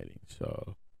fascinating.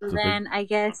 So then I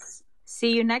guess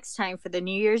see you next time for the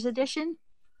New Year's edition.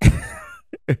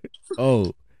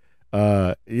 Oh,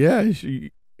 yeah.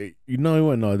 You know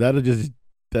what? No, that'll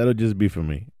just be for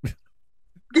me.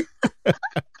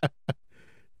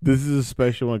 This is a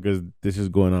special one because this is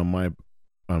going on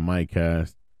my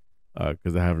cast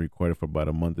because I haven't recorded for about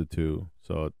a month or two,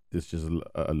 so this is just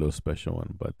a little special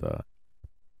one. But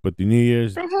the New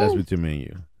Year's, that's between me and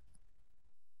you.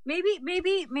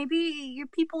 Maybe your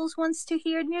peoples wants to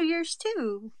hear New Year's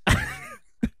too. I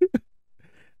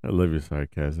love your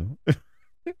sarcasm.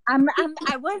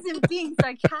 I wasn't being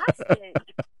sarcastic.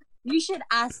 You should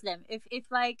ask them. If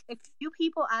few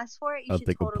people ask for it, you I'll should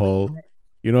take a totally do poll. it.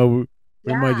 You know,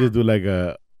 we might Yeah. just do like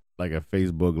a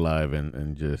Facebook live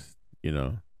and just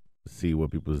see what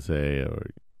people say, or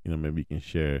maybe you can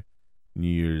share New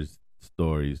Year's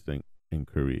stories in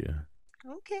Korea.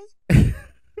 Okay.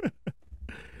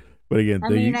 But again, I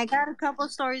thank mean, you. I got a couple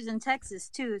stories in Texas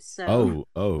too, so.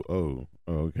 Oh,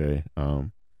 okay.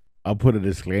 I'll put a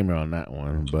disclaimer on that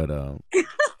one, but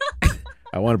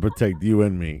I want to protect you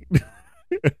and me.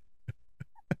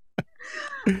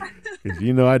 Because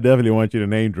I definitely want you to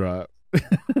name drop.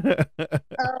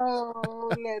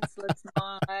 Oh, let's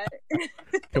not.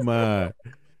 Come on.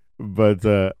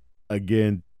 But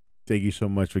again, thank you so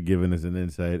much for giving us an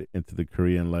insight into the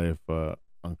Korean life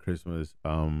on Christmas.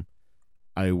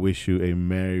 I wish you a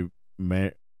merry.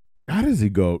 How does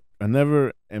it go? I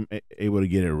never am able to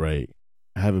get it right.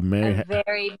 Have a A merry.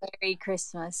 very Merry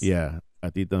Christmas. Yeah, a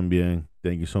ti también.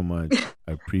 Thank you so much.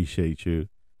 I appreciate you.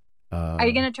 Are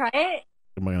you gonna try it?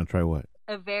 Am I gonna try what?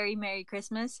 A very Merry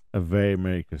Christmas. A very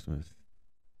Merry Christmas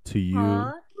to you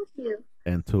Aw, thank you.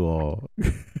 and to all.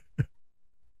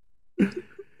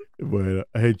 But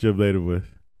I hit you up later, boys.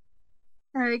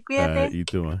 All right, cuídate. You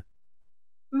too, man.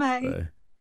 Bye. Bye.